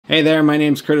Hey there, my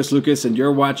name's Curtis Lucas and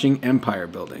you're watching Empire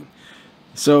Building.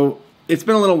 So it's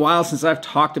been a little while since I've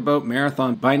talked about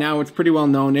Marathon. By now it's pretty well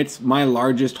known, it's my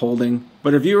largest holding.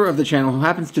 But a viewer of the channel who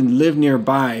happens to live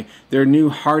nearby their new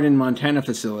Hardin Montana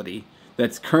facility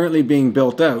that's currently being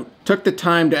built out took the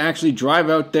time to actually drive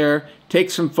out there, take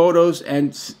some photos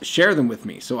and share them with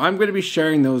me. So I'm going to be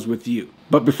sharing those with you.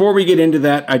 But before we get into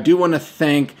that, I do want to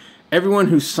thank everyone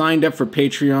who signed up for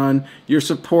Patreon. Your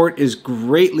support is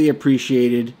greatly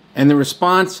appreciated and the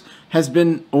response has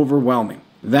been overwhelming.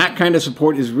 That kind of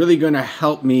support is really going to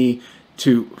help me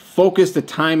to focus the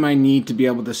time I need to be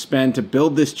able to spend to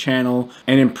build this channel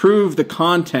and improve the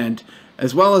content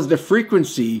as well as the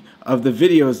frequency of the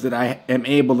videos that I am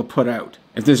able to put out.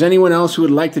 If there's anyone else who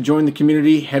would like to join the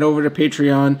community, head over to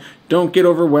Patreon. Don't get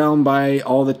overwhelmed by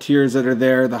all the tiers that are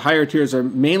there. The higher tiers are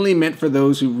mainly meant for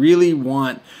those who really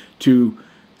want to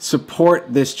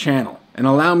support this channel and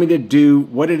allow me to do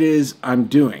what it is I'm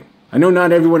doing. I know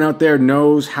not everyone out there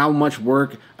knows how much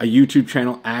work a YouTube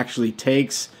channel actually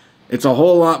takes. It's a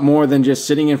whole lot more than just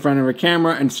sitting in front of a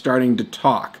camera and starting to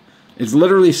talk. It's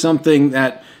literally something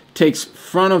that takes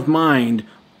front of mind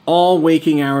all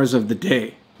waking hours of the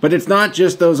day. But it's not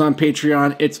just those on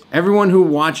Patreon, it's everyone who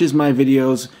watches my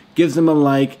videos, gives them a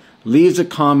like, leaves a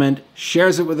comment,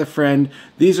 shares it with a friend.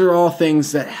 These are all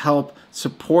things that help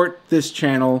support this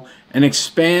channel and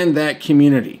expand that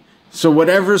community. So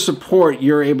whatever support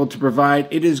you're able to provide,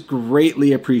 it is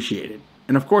greatly appreciated.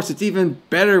 And of course, it's even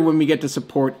better when we get to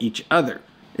support each other.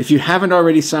 If you haven't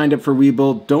already signed up for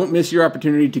Webull, don't miss your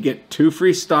opportunity to get 2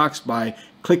 free stocks by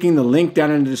clicking the link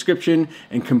down in the description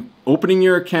and opening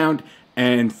your account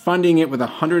and funding it with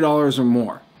 $100 or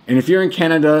more. And if you're in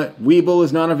Canada, Webull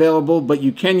is not available, but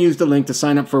you can use the link to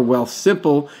sign up for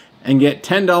Wealthsimple and get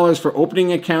 $10 for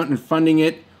opening an account and funding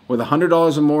it with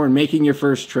 $100 or more and making your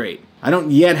first trade. I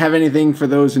don't yet have anything for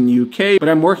those in the UK, but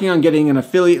I'm working on getting an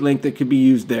affiliate link that could be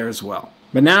used there as well.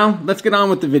 But now, let's get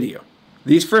on with the video.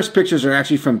 These first pictures are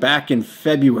actually from back in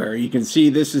February. You can see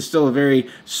this is still a very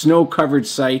snow-covered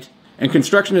site, and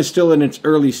construction is still in its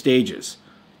early stages.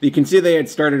 You can see they had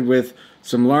started with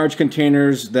some large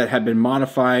containers that had been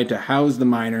modified to house the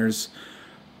miners.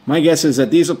 My guess is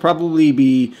that these will probably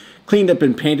be cleaned up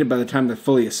and painted by the time they're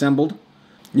fully assembled.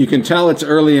 You can tell it's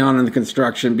early on in the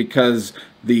construction because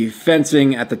the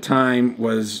fencing at the time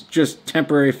was just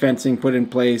temporary fencing put in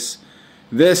place.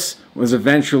 This was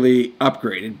eventually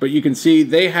upgraded, but you can see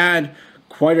they had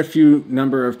quite a few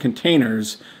number of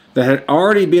containers that had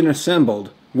already been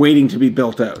assembled waiting to be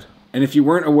built out. And if you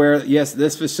weren't aware, yes,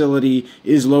 this facility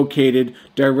is located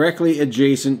directly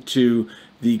adjacent to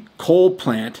the coal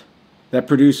plant that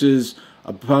produces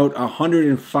about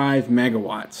 105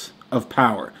 megawatts of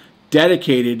power,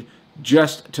 dedicated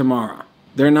just to Mara.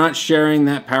 They're not sharing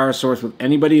that power source with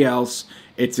anybody else.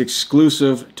 It's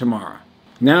exclusive to Mara.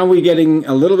 Now we're getting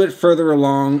a little bit further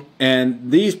along,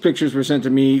 and these pictures were sent to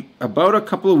me about a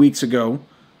couple of weeks ago.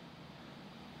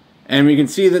 And we can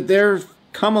see that they've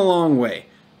come a long way.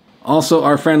 Also,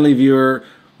 our friendly viewer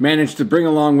managed to bring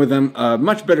along with them a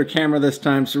much better camera this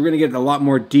time, so we're going to get a lot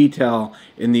more detail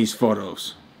in these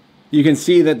photos. You can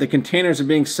see that the containers are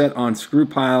being set on screw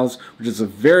piles, which is a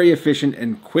very efficient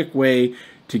and quick way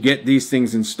to get these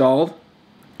things installed.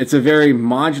 It's a very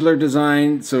modular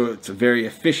design, so it's very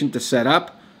efficient to set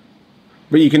up.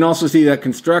 But you can also see that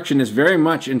construction is very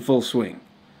much in full swing.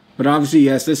 But obviously,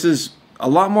 yes, this is a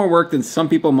lot more work than some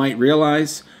people might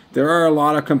realize. There are a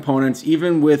lot of components,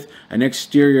 even with an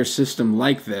exterior system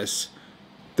like this.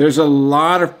 There's a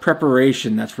lot of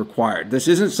preparation that's required. This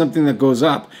isn't something that goes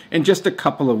up in just a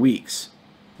couple of weeks.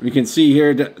 We can see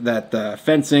here that the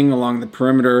fencing along the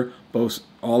perimeter, both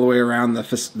all the way around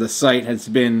the site, has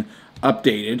been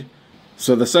updated.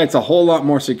 So the site's a whole lot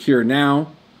more secure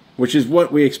now, which is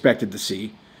what we expected to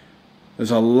see.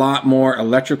 There's a lot more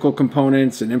electrical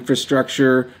components and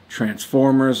infrastructure,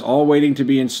 transformers, all waiting to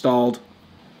be installed.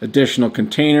 Additional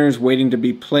containers waiting to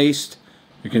be placed.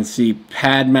 You can see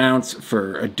pad mounts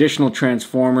for additional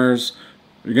transformers.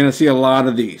 You're going to see a lot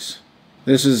of these.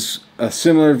 This is a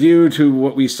similar view to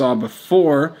what we saw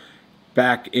before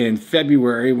back in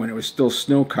February when it was still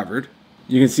snow covered.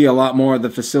 You can see a lot more of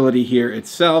the facility here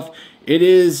itself. It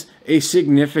is a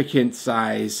significant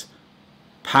size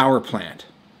power plant.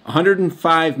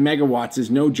 105 megawatts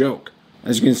is no joke.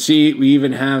 As you can see, we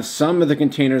even have some of the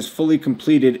containers fully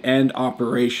completed and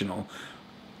operational.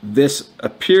 This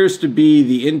appears to be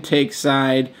the intake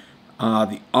side.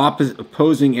 The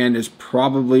opposing end is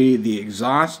probably the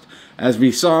exhaust. As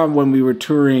we saw when we were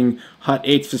touring Hut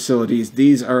 8's facilities,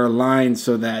 these are aligned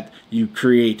so that you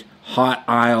create hot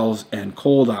aisles and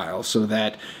cold aisles so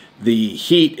that the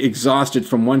heat exhausted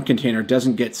from one container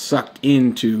doesn't get sucked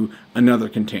into another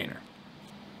container.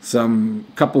 Some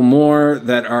couple more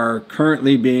that are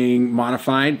currently being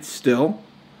modified still.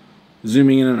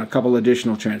 Zooming in on a couple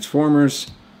additional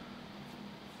transformers.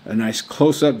 A nice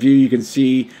close-up view. You can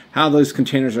see how those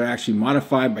containers are actually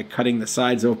modified by cutting the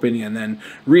sides open and then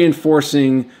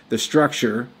reinforcing the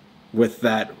structure with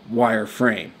that wire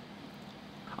frame.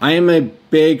 I am a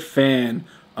big fan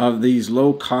of these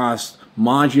low-cost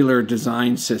modular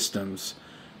design systems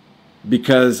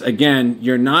because, again,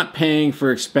 you're not paying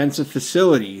for expensive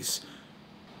facilities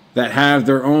that have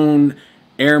their own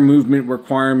air movement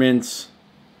requirements,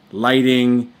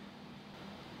 lighting,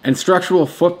 and structural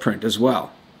footprint as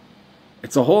well.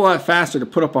 It's a whole lot faster to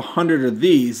put up 100 of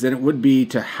these than it would be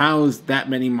to house that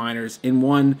many miners in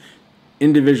one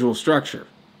individual structure.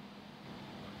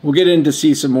 We'll get in to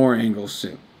see some more angles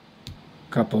soon.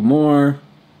 Couple more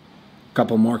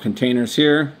containers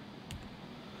here.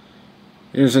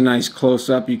 Here's a nice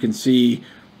close-up. You can see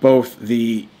both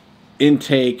the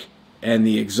intake and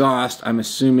the exhaust. I'm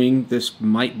assuming this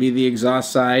might be the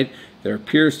exhaust side. There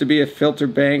appears to be a filter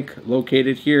bank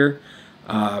located here.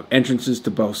 Entrances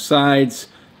to both sides.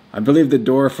 I believe the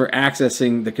door for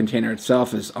accessing the container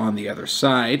itself is on the other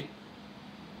side.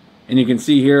 And you can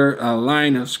see here a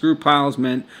line of screw piles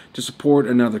meant to support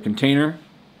another container.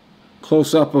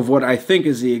 Close up of what I think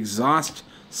is the exhaust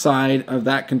side of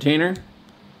that container.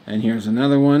 And here's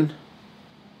another one.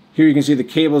 Here you can see the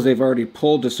cables they've already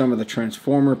pulled to some of the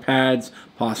transformer pads,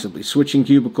 possibly switching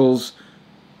cubicles.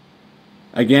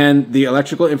 Again, the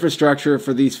electrical infrastructure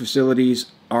for these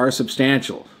facilities are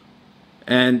substantial.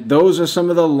 And those are some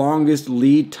of the longest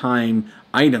lead time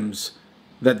items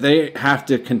that they have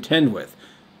to contend with.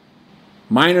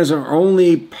 Miners are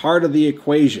only part of the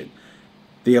equation.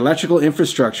 The electrical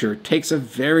infrastructure takes a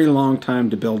very long time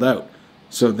to build out.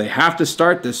 So they have to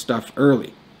start this stuff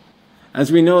early.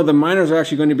 As we know, the miners are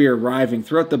actually going to be arriving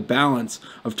throughout the balance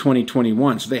of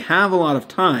 2021. So they have a lot of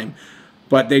time.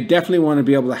 But they definitely want to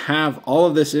be able to have all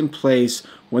of this in place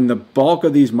when the bulk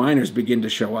of these miners begin to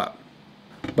show up.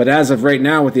 But as of right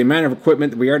now, with the amount of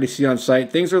equipment that we already see on site,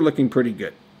 things are looking pretty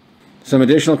good. Some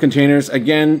additional containers.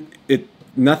 Again,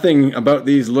 nothing about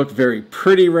these look very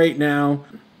pretty right now.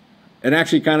 It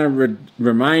actually kind of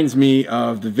reminds me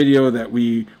of the video that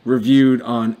we reviewed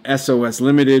on SOS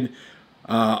Limited.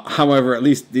 However, at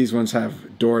least these ones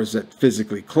have doors that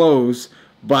physically close.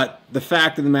 But the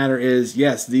fact of the matter is,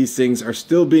 yes, these things are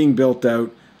still being built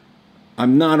out.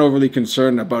 I'm not overly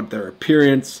concerned about their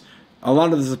appearance. A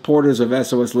lot of the supporters of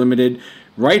SOS Limited,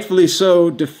 rightfully so,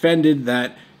 defended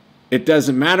that it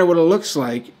doesn't matter what it looks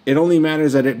like, it only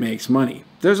matters that it makes money.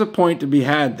 There's a point to be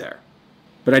had there.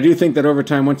 But I do think that over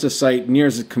time, once the site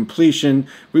nears completion,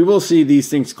 we will see these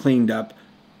things cleaned up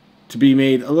to be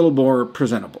made a little more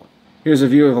presentable. Here's a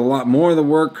view of a lot more of the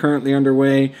work currently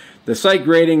underway. The site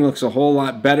grading looks a whole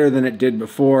lot better than it did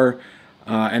before.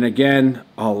 And again,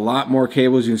 a lot more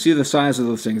cables. You can see the size of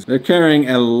those things. They're carrying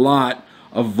a lot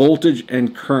of voltage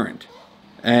and current.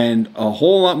 And a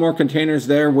whole lot more containers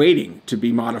there waiting to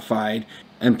be modified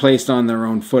and placed on their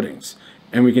own footings.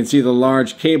 And we can see the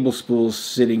large cable spools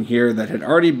sitting here that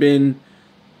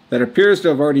appears to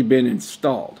have already been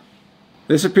installed.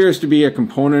 This appears to be a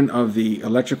component of the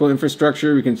electrical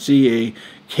infrastructure. We can see a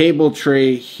cable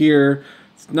tray here.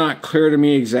 It's not clear to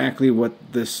me exactly what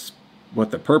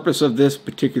the purpose of this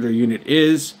particular unit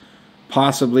is.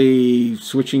 Possibly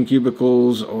switching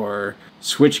cubicles or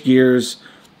switch gears.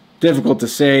 Difficult to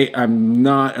say. I'm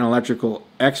not an electrical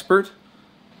expert,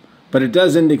 but it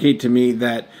does indicate to me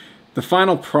that the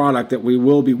final product that we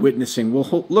will be witnessing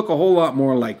will look a whole lot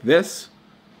more like this.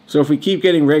 So if we keep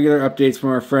getting regular updates from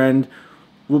our friend,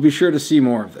 we'll be sure to see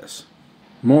more of this.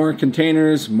 More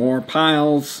containers, more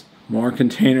piles, more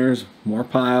containers, more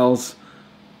piles.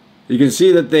 You can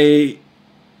see that they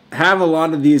have a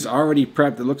lot of these already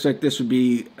prepped. It looks like this would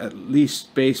be at least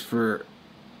space for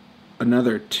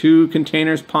another 2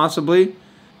 containers possibly.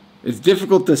 It's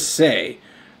difficult to say.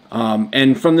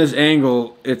 And from this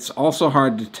angle, it's also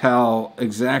hard to tell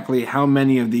exactly how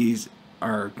many of these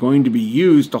are going to be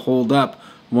used to hold up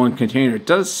one container. It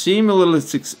does seem a little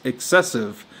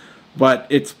excessive, but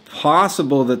it's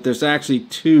possible that there's actually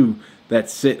 2 that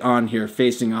sit on here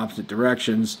facing opposite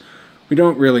directions. We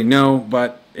don't really know,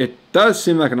 but it does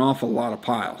seem like an awful lot of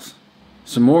piles.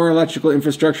 Some more electrical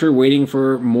infrastructure waiting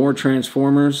for more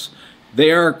transformers.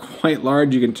 They are quite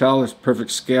large. You can tell it's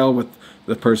perfect scale with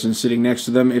the person sitting next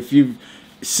to them. If you've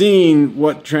seen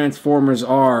what transformers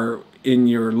are in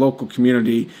your local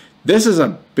community, this is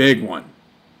a big one.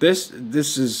 This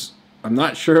is, I'm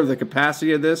not sure of the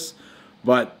capacity of this,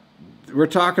 but we're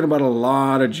talking about a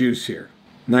lot of juice here.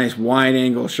 Nice wide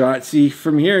angle shot. See,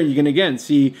 from here you can again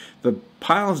see the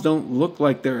piles don't look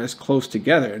like they're as close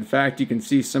together. In fact, you can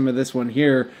see some of this one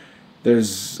here.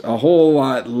 There's a whole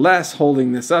lot less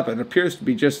holding this up. It appears to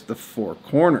be just the four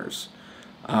corners.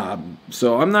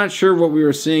 So I'm not sure what we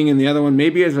were seeing in the other one.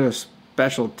 Maybe it's a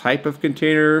special type of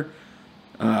container.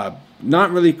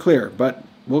 Not really clear, but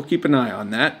we'll keep an eye on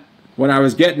that. What I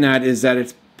was getting at is that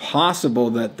it's possible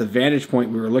that the vantage point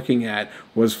we were looking at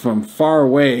was from far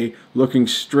away, looking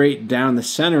straight down the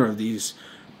center of these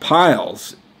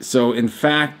piles. So in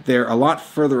fact, they're a lot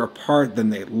further apart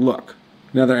than they look.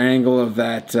 Another angle of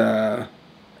that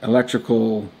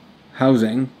electrical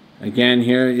housing. Again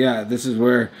here, yeah, this is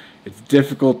where it's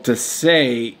difficult to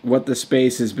say what the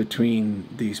space is between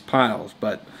these piles,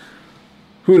 but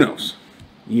who knows?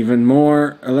 Even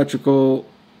more electrical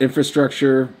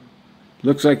infrastructure.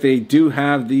 Looks like they do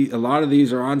have a lot of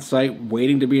these are on site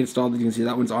waiting to be installed. You can see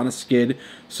that one's on a skid.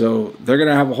 So they're going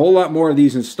to have a whole lot more of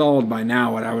these installed by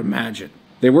now, what I would imagine.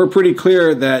 They were pretty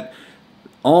clear that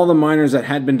all the miners that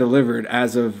had been delivered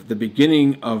as of the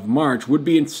beginning of March would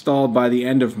be installed by the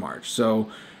end of March.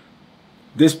 So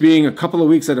this being a couple of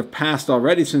weeks that have passed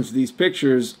already since these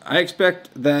pictures, I expect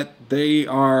that they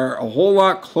are a whole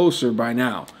lot closer by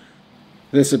now.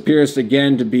 This appears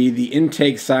again to be the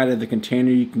intake side of the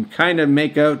container. You can kind of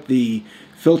make out the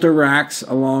filter racks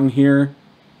along here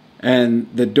and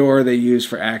the door they use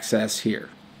for access here.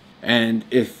 And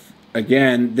if,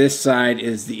 again, this side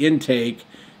is the intake,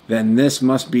 then this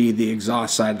must be the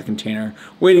exhaust side of the container,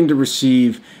 waiting to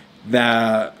receive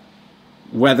the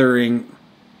weathering,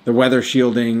 the weather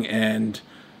shielding and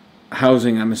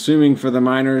housing, I'm assuming, for the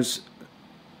miners.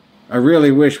 I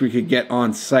really wish we could get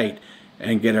on site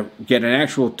and get an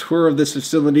actual tour of this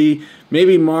facility.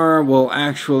 Maybe Mara will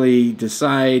actually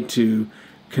decide to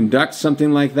conduct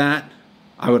something like that.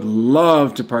 I would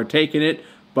love to partake in it,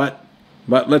 but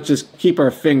let's just keep our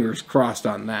fingers crossed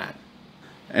on that.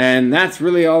 And that's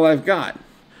really all I've got.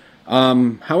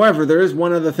 However, there is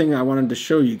one other thing I wanted to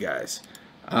show you guys.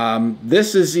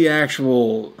 This is the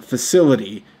actual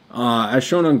facility as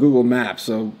shown on Google Maps.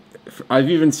 So I've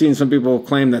even seen some people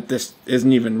claim that this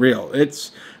isn't even real.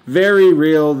 It's very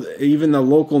real. Even the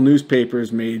local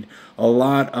newspapers made a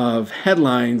lot of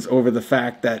headlines over the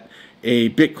fact that a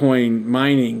Bitcoin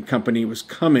mining company was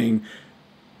coming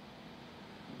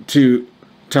to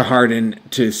Hardin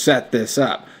to set this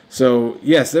up. So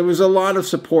yes, there was a lot of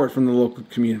support from the local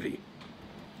community.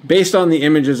 Based on the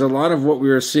images, a lot of what we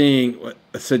are seeing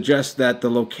suggests that the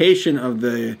location of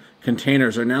the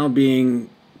containers are now being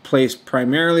placed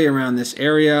primarily around this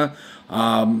area.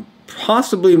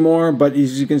 Possibly more, but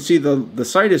as you can see, the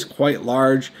site is quite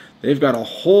large. They've got a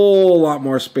whole lot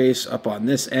more space up on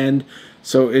this end,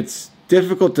 so it's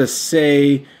difficult to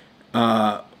say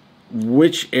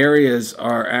which areas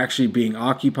are actually being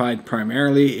occupied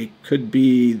primarily. It could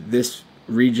be this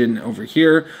region over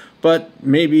here, but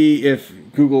maybe if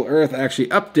Google Earth actually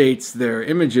updates their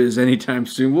images anytime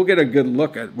soon, we'll get a good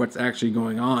look at what's actually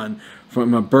going on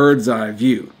from a bird's eye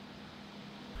view.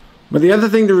 But the other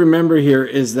thing to remember here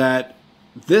is that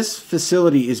this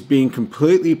facility is being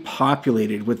completely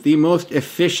populated with the most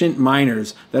efficient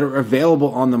miners that are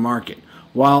available on the market.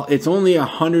 While it's only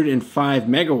 105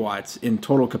 megawatts in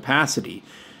total capacity,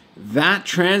 that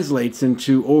translates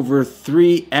into over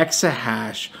 3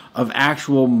 exahash of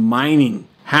actual mining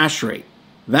hash rate.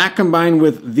 That combined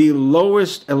with the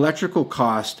lowest electrical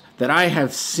cost that I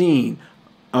have seen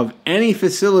of any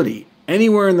facility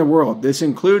anywhere in the world, this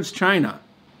includes China,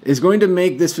 is going to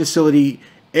make this facility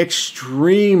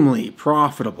extremely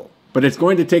profitable. But it's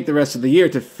going to take the rest of the year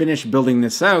to finish building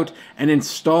this out and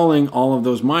installing all of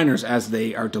those miners as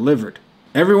they are delivered.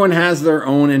 Everyone has their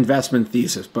own investment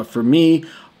thesis, but for me,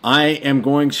 I am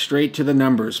going straight to the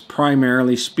numbers,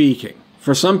 primarily speaking.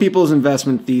 For some people's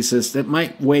investment thesis, that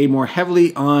might weigh more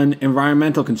heavily on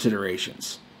environmental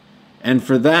considerations. And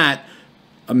for that,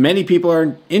 many people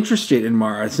are interested in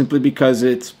Mara simply because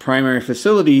its primary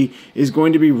facility is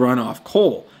going to be run off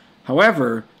coal.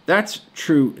 However, that's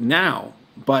true now,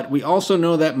 but we also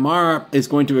know that Mara is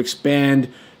going to expand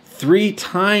 3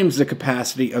 times the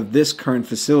capacity of this current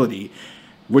facility,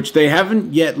 which they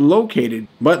haven't yet located.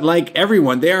 But like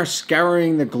everyone, they are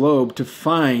scouring the globe to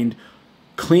find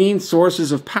clean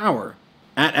sources of power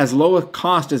at as low a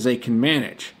cost as they can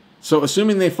manage. So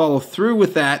assuming they follow through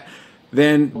with that,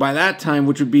 then by that time,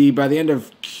 which would be by the end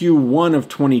of Q1 of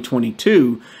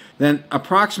 2022, then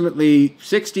approximately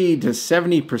 60 to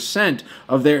 70%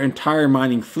 of their entire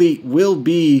mining fleet will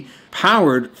be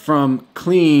powered from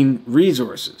clean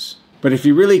resources. But if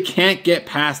you really can't get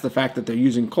past the fact that they're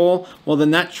using coal, well,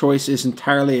 then that choice is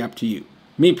entirely up to you.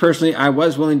 Me personally, I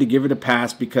was willing to give it a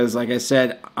pass because, like I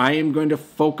said, I am going to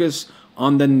focus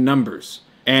on the numbers.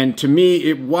 And to me,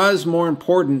 it was more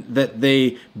important that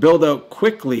they build out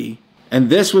quickly. And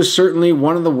this was certainly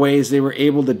one of the ways they were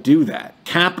able to do that.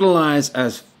 Capitalize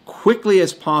as quickly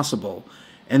as possible.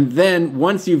 And then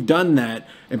once you've done that,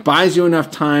 it buys you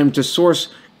enough time to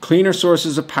source cleaner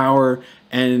sources of power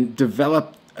and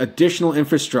develop additional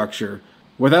infrastructure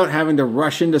without having to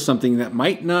rush into something that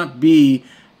might not be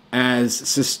as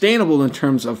sustainable in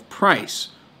terms of price.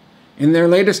 In their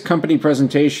latest company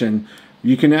presentation,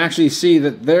 you can actually see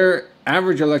that their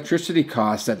average electricity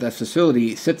cost at that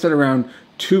facility sits at around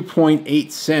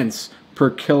 2.8 cents per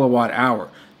kilowatt hour.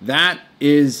 That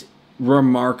is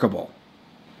remarkable.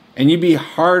 And you'd be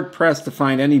hard pressed to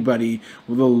find anybody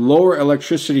with a lower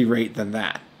electricity rate than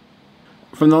that.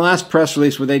 From the last press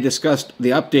release where they discussed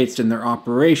the updates in their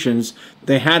operations,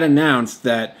 they had announced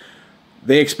that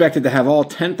they expected to have all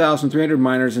 10,300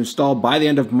 miners installed by the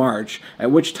end of March, at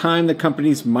which time the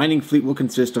company's mining fleet will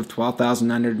consist of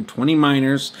 12,920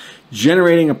 miners,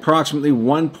 generating approximately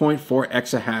 1.4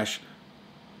 exahash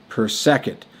per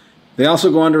second. They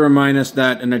also go on to remind us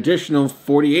that an additional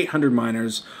 4,800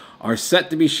 miners are set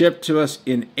to be shipped to us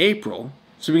in April,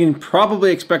 so we can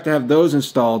probably expect to have those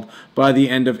installed by the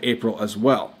end of April as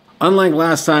well. Unlike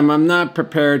last time, I'm not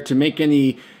prepared to make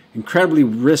any incredibly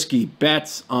risky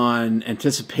bets on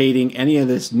anticipating any of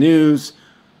this news.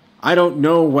 I don't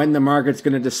know when the market's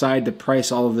going to decide to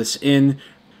price all of this in.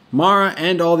 Mara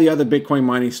and all the other Bitcoin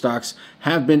mining stocks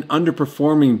have been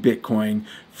underperforming Bitcoin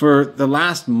for the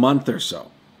last month or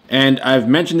so. And I've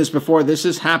mentioned this before, this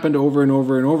has happened over and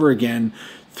over and over again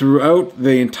throughout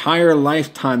the entire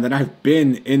lifetime that I've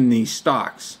been in these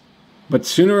stocks. But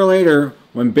sooner or later,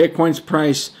 when Bitcoin's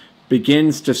price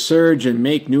begins to surge and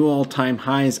make new all-time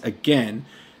highs again,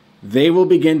 they will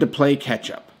begin to play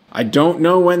catch-up. I don't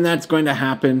know when that's going to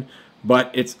happen,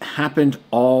 but it's happened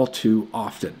all too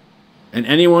often. And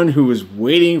anyone who is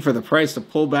waiting for the price to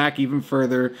pull back even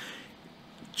further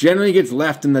generally gets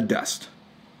left in the dust.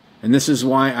 And this is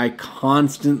why I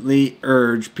constantly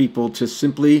urge people to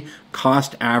simply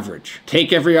cost average.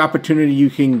 Take every opportunity you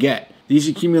can get. These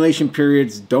accumulation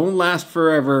periods don't last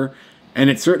forever, and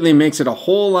it certainly makes it a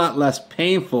whole lot less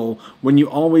painful when you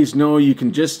always know you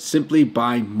can just simply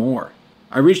buy more.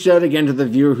 I reached out again to the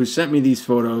viewer who sent me these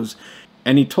photos,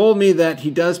 and he told me that he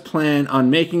does plan on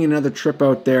making another trip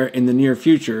out there in the near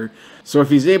future. So if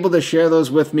he's able to share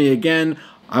those with me again,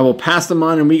 I will pass them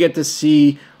on and we get to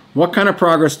see what kind of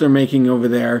progress they're making over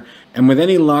there. And with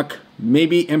any luck,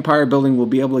 maybe Empire Building will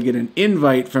be able to get an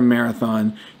invite from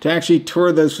Marathon to actually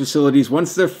tour those facilities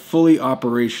once they're fully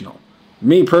operational.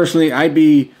 Me personally, I'd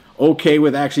be okay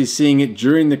with actually seeing it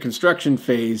during the construction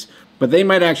phase, but they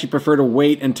might actually prefer to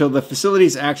wait until the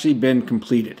facility's actually been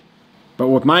completed. But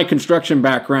with my construction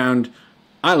background,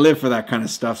 I live for that kind of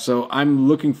stuff, so I'm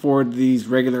looking forward to these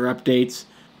regular updates,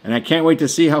 and I can't wait to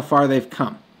see how far they've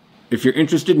come. If you're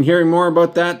interested in hearing more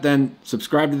about that, then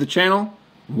subscribe to the channel.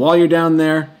 While you're down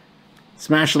there,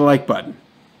 smash the like button.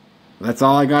 That's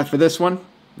all I got for this one.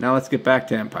 Now let's get back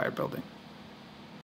to Empire Building.